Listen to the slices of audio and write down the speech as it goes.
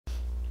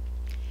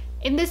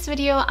In this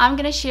video, I'm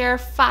going to share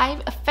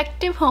 5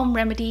 effective home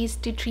remedies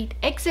to treat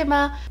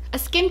eczema, a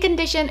skin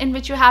condition in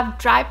which you have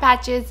dry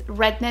patches,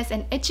 redness,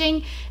 and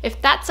itching. If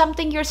that's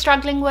something you're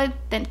struggling with,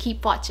 then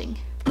keep watching.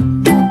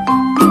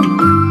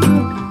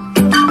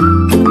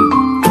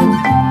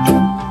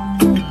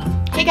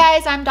 Hey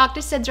guys, I'm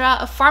Dr.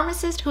 Sidra, a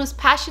pharmacist who's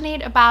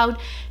passionate about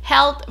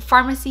health,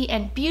 pharmacy,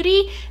 and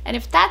beauty. And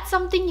if that's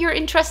something you're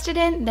interested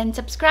in, then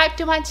subscribe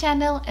to my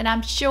channel and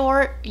I'm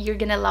sure you're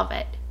gonna love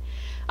it.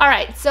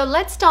 Alright, so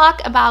let's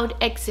talk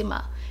about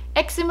eczema.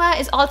 Eczema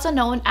is also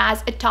known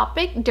as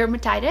atopic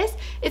dermatitis.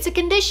 It's a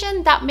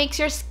condition that makes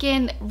your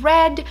skin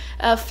red,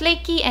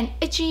 flaky, and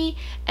itchy.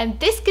 And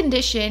this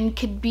condition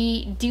could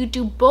be due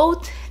to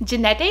both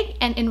genetic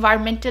and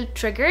environmental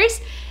triggers.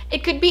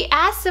 It could be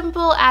as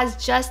simple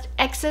as just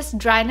excess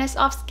dryness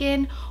of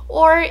skin,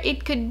 or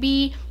it could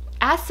be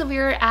as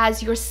severe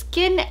as your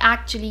skin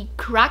actually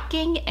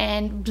cracking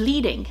and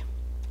bleeding.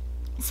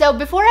 So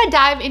before I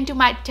dive into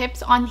my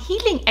tips on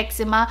healing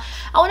eczema,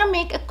 I want to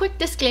make a quick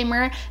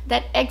disclaimer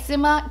that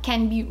eczema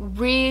can be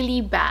really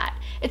bad.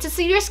 It's a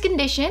serious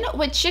condition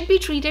which should be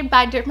treated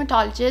by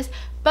dermatologists,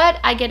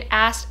 but I get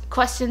asked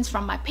questions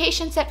from my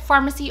patients at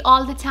pharmacy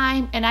all the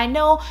time, and I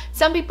know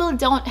some people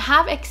don't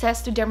have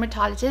access to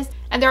dermatologists,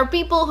 and there are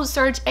people who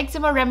search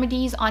eczema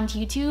remedies on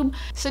YouTube.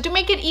 So to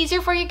make it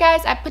easier for you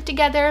guys, I put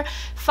together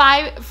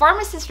 5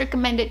 pharmacist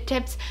recommended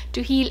tips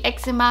to heal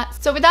eczema.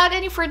 So without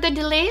any further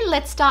delay,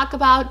 let's talk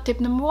about tip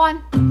number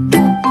 1.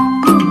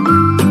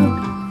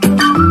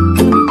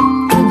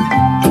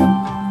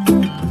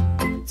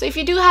 So if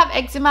you do have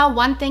eczema,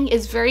 one thing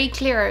is very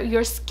clear: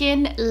 your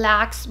skin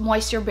lacks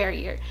moisture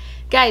barrier.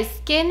 Guys,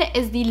 skin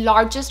is the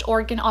largest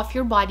organ of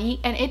your body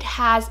and it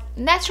has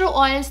natural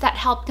oils that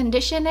help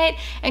condition it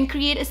and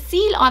create a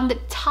seal on the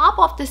top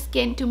of the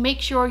skin to make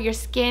sure your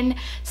skin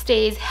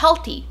stays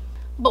healthy.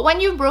 But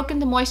when you've broken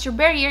the moisture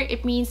barrier,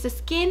 it means the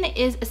skin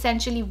is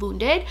essentially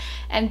wounded,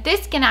 and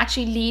this can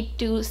actually lead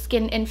to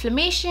skin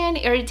inflammation,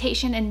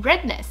 irritation, and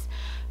redness.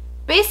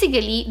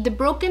 Basically, the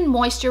broken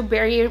moisture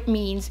barrier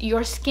means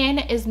your skin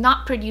is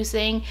not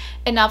producing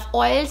enough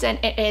oils and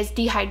it is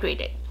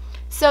dehydrated.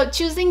 So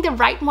choosing the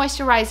right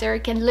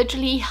moisturizer can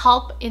literally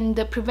help in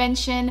the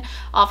prevention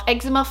of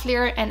eczema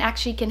flare and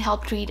actually can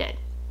help treat it.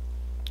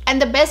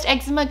 And the best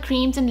eczema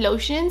creams and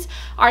lotions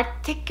are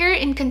thicker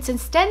in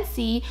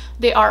consistency,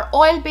 they are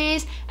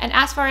oil-based, and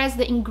as far as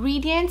the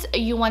ingredients,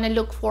 you want to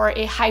look for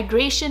a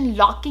hydration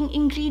locking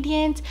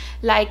ingredient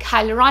like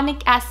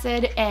hyaluronic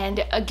acid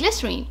and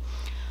glycerin.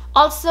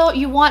 Also,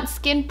 you want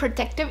skin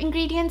protective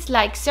ingredients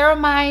like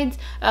ceramides,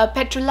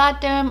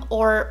 petrolatum,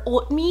 or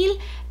oatmeal.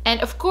 And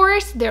of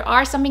course, there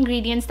are some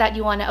ingredients that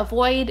you want to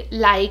avoid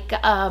like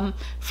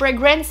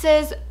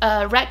fragrances,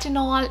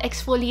 retinol,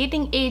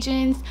 exfoliating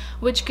agents,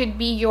 which could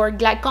be your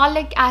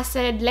glycolic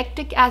acid,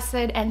 lactic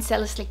acid, and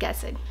salicylic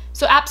acid.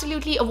 So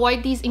absolutely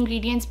avoid these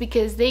ingredients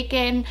because they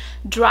can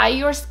dry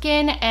your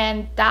skin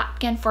and that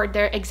can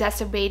further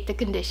exacerbate the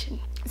condition.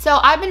 So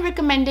I've been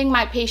recommending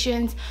my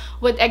patients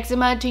with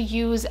eczema to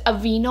use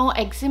Aveeno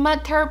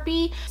eczema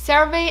therapy.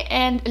 CeraVe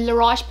and La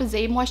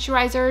Roche-Posay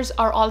moisturizers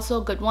are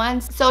also good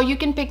ones. So you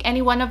can pick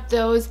any one of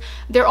those.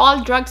 They're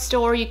all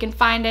drugstore. You can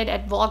find it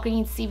at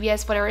Walgreens,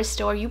 CVS, whatever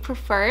store you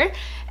prefer.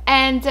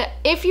 And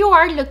if you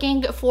are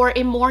looking for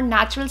a more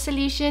natural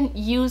solution,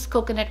 use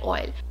coconut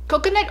oil.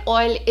 Coconut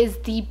oil is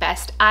the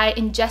best. I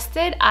ingest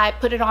it, I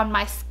put it on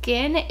my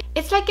skin.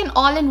 It's like an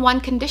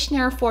all-in-one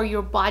conditioner for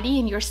your body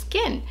and your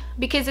skin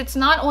because it's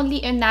not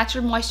only a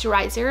natural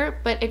moisturizer,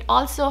 but it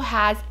also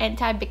has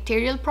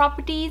antibacterial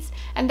properties.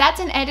 And that's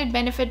an added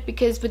benefit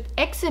because with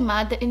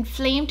eczema, the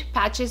inflamed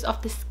patches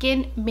of the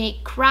skin may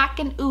crack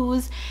and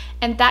ooze,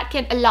 and that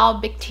can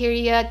allow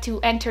bacteria to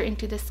enter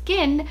into the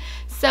skin.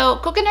 So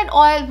coconut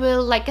oil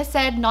will, like I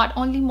said, not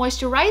only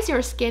moisturize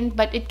your skin,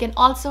 but it can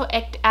also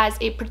act as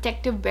a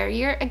protective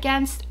barrier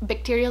against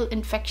bacterial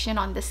infection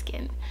on the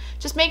skin.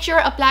 Just make sure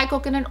apply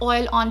coconut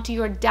oil onto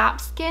your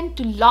damp skin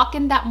to lock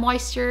in that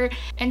moisture,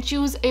 and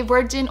choose a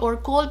virgin or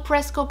cold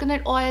pressed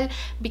coconut oil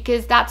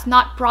because that's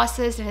not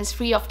processed and is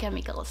free of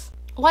chemicals.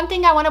 One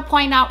thing I want to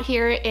point out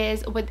here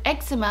is with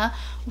eczema,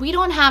 we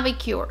don't have a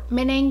cure,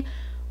 meaning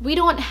we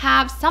don't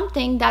have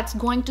something that's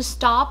going to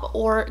stop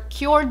or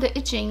cure the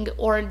itching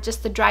or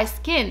just the dry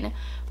skin.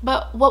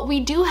 But what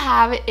we do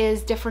have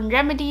is different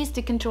remedies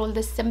to control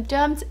the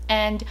symptoms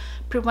and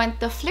prevent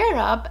the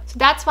flare-up. So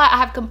that's why I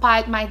have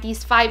compiled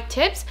these 5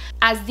 tips,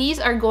 as these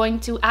are going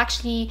to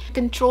actually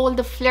control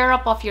the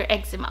flare-up of your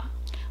eczema.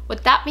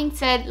 With that being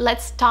said,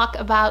 let's talk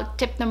about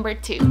tip number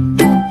 2.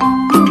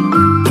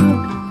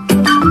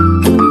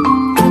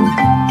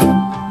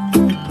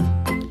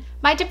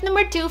 My tip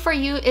number 2 for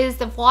you is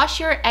to wash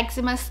your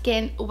eczema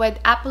skin with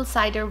apple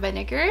cider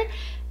vinegar.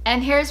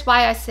 And here's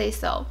why I say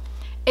so.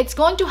 It's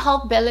going to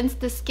help balance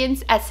the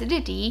skin's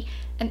acidity,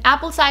 and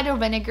apple cider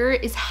vinegar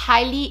is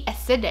highly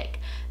acidic.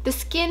 The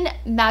skin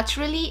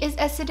naturally is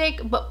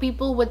acidic, but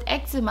people with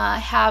eczema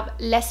have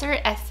lesser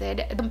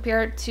acid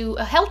compared to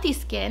a healthy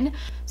skin.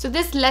 So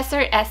this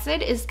lesser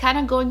acid is kind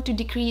of going to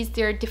decrease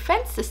their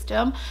defense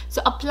system.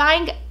 So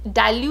applying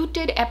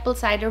diluted apple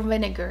cider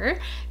vinegar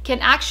can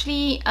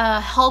actually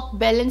help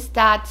balance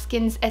that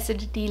skin's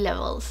acidity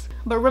levels.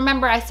 But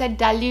remember, I said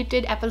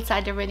diluted apple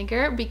cider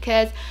vinegar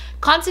because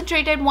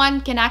concentrated one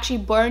can actually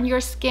burn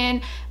your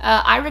skin.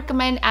 I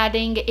recommend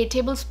adding a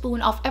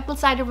tablespoon of apple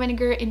cider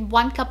vinegar in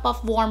 1 cup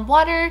of warm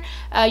water.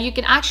 You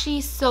can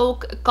actually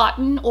soak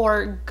cotton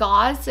or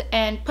gauze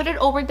and put it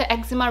over the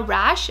eczema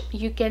rash.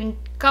 You can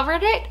cover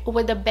it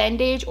with a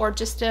bandage or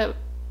just a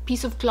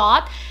piece of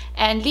cloth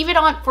and leave it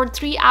on for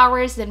 3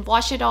 hours, then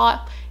wash it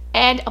off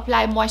and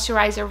apply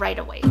moisturizer right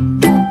away.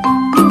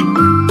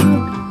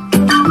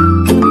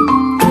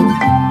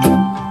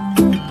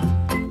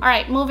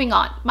 Alright, moving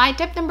on. My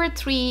tip number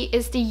 3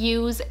 is to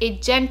use a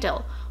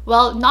gentle,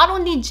 well, not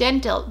only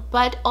gentle,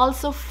 but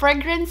also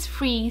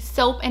fragrance-free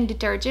soap and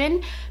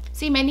detergent.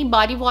 See, many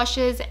body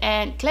washes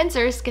and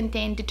cleansers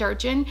contain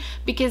detergent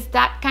because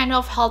that kind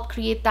of help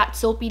create that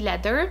soapy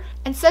leather.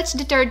 And such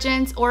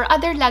detergents or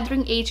other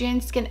lathering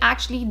agents can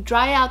actually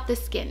dry out the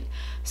skin.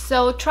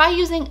 So try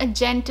using a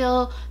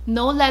gentle,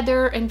 no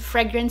leather and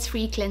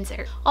fragrance-free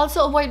cleanser.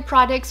 Also avoid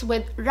products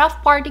with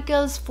rough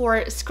particles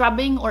for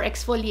scrubbing or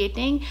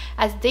exfoliating,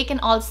 as they can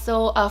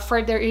also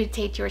further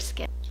irritate your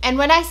skin. And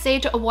when I say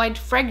to avoid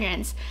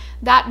fragrance,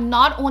 that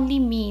not only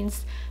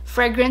means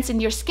fragrance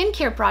in your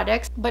skincare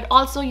products, but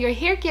also your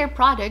hair care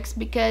products,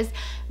 because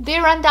they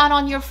run down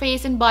on your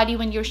face and body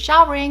when you're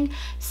showering,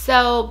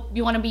 so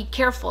you want to be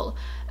careful.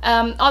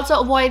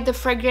 Also avoid the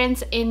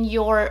fragrance in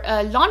your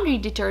laundry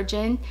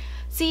detergent.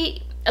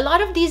 See, a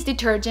lot of these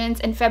detergents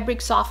and fabric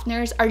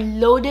softeners are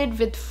loaded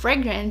with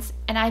fragrance,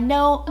 and I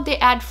know they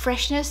add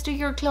freshness to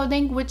your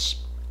clothing, which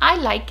I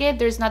like it,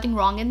 there's nothing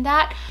wrong in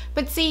that.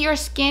 But see, your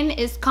skin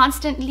is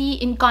constantly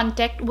in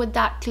contact with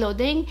that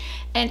clothing,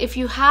 and if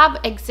you have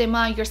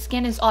eczema, your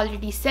skin is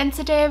already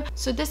sensitive,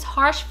 so this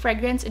harsh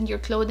fragrance in your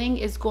clothing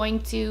is going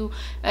to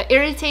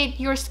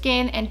irritate your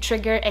skin and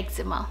trigger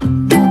eczema.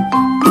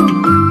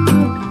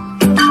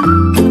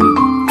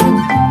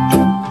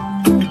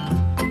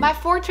 My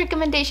fourth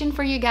recommendation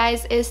for you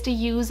guys is to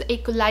use a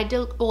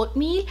colloidal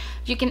oatmeal.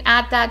 You can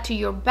add that to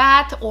your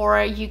bath,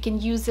 or you can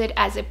use it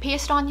as a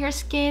paste on your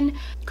skin.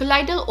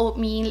 Colloidal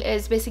oatmeal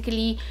is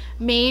basically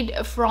made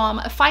from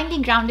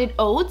finely grounded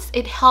oats.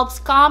 It helps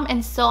calm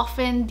and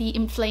soften the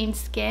inflamed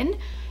skin.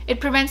 It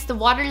prevents the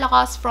water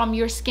loss from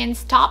your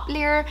skin's top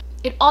layer.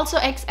 It also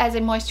acts as a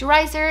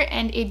moisturizer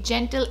and a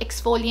gentle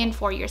exfoliant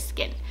for your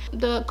skin.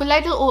 The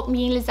colloidal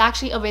oatmeal is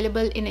actually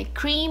available in a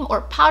cream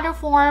or powder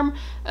form.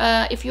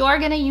 If you are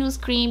going to use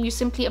cream, you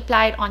simply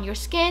apply it on your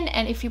skin,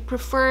 and if you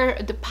prefer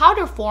the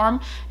powder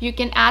form, you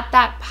can add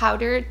that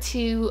powder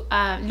to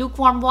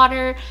lukewarm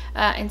water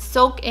and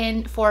soak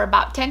in for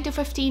about 10 to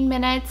 15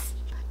 minutes.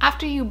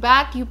 After you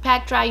bath, you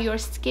pat dry your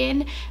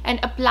skin and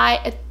apply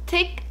a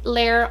thick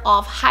layer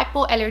of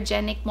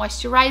hypoallergenic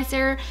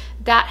moisturizer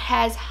that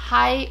has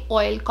high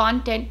oil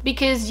content,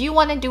 because you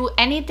want to do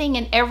anything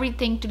and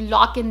everything to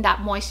lock in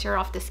that moisture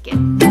of the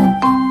skin.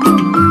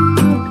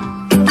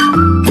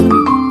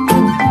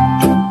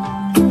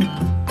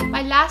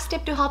 My last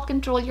tip to help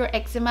control your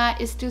eczema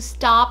is to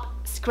stop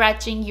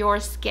scratching your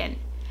skin.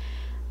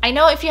 I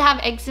know if you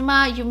have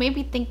eczema, you may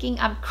be thinking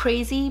I'm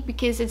crazy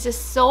because it's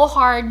just so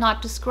hard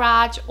not to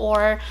scratch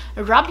or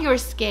rub your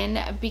skin,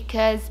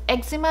 because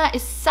eczema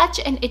is such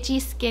an itchy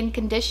skin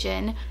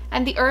condition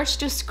and the urge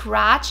to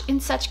scratch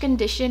in such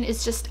condition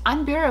is just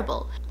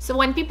unbearable. So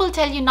when people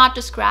tell you not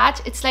to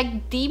scratch, it's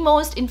like the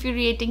most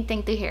infuriating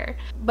thing to hear.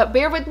 But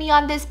bear with me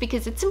on this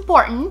because it's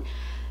important.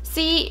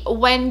 See,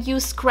 when you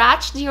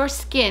scratch your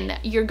skin,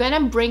 you're gonna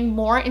bring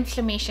more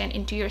inflammation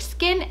into your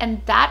skin,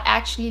 and that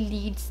actually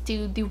leads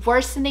to the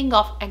worsening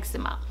of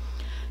eczema.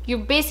 You're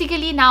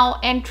basically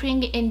now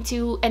entering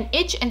into an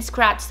itch and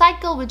scratch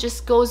cycle, which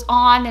just goes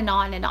on and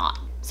on and on.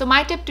 So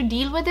my tip to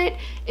deal with it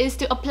is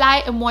to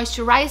apply a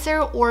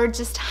moisturizer or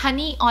just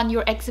honey on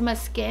your eczema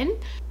skin.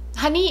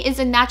 Honey is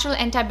a natural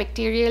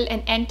antibacterial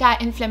and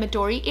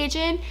anti-inflammatory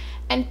agent,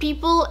 and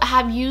people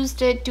have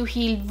used it to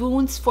heal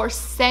wounds for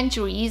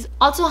centuries.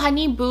 Also,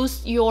 honey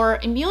boosts your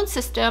immune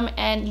system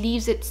and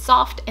leaves it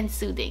soft and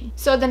soothing.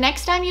 So the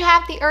next time you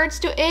have the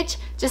urge to itch,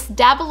 just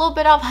dab a little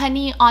bit of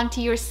honey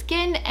onto your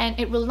skin, and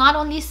it will not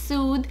only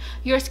soothe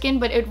your skin,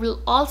 but it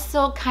will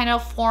also kind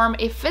of form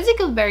a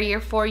physical barrier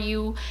for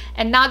you.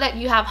 And now that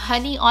you have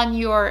honey on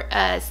your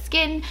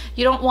skin,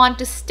 you don't want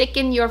to stick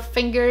in your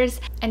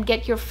fingers and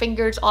get your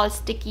fingers all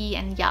sticky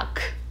and yuck.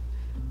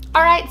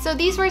 Alright, so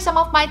these were some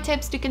of my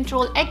tips to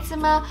control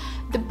eczema.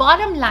 The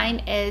bottom line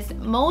is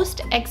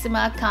most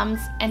eczema comes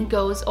and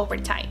goes over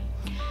time.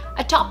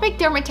 Atopic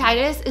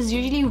dermatitis is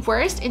usually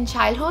worst in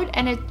childhood,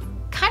 and it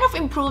kind of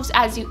improves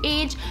as you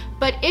age.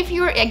 But if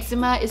your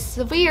eczema is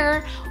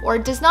severe or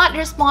does not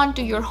respond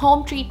to your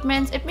home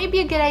treatments, it may be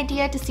a good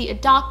idea to see a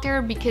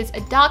doctor, because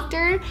a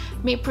doctor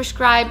may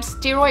prescribe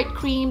steroid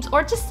creams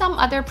or just some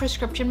other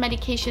prescription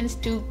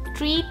medications to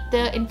treat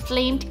the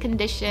inflamed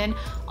condition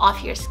of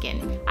your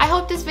skin. I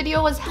hope this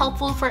video was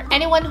helpful for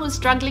anyone who's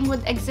struggling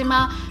with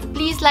eczema.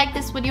 Please like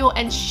this video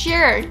and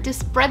share to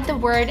spread the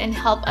word and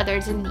help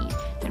others in need.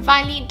 And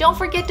finally, don't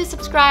forget to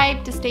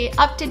subscribe to stay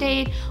up to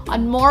date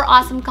on more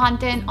awesome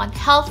content on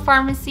health,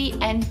 pharmacy,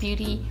 and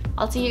beauty.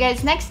 I'll see you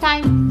guys next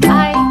time.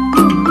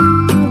 Bye!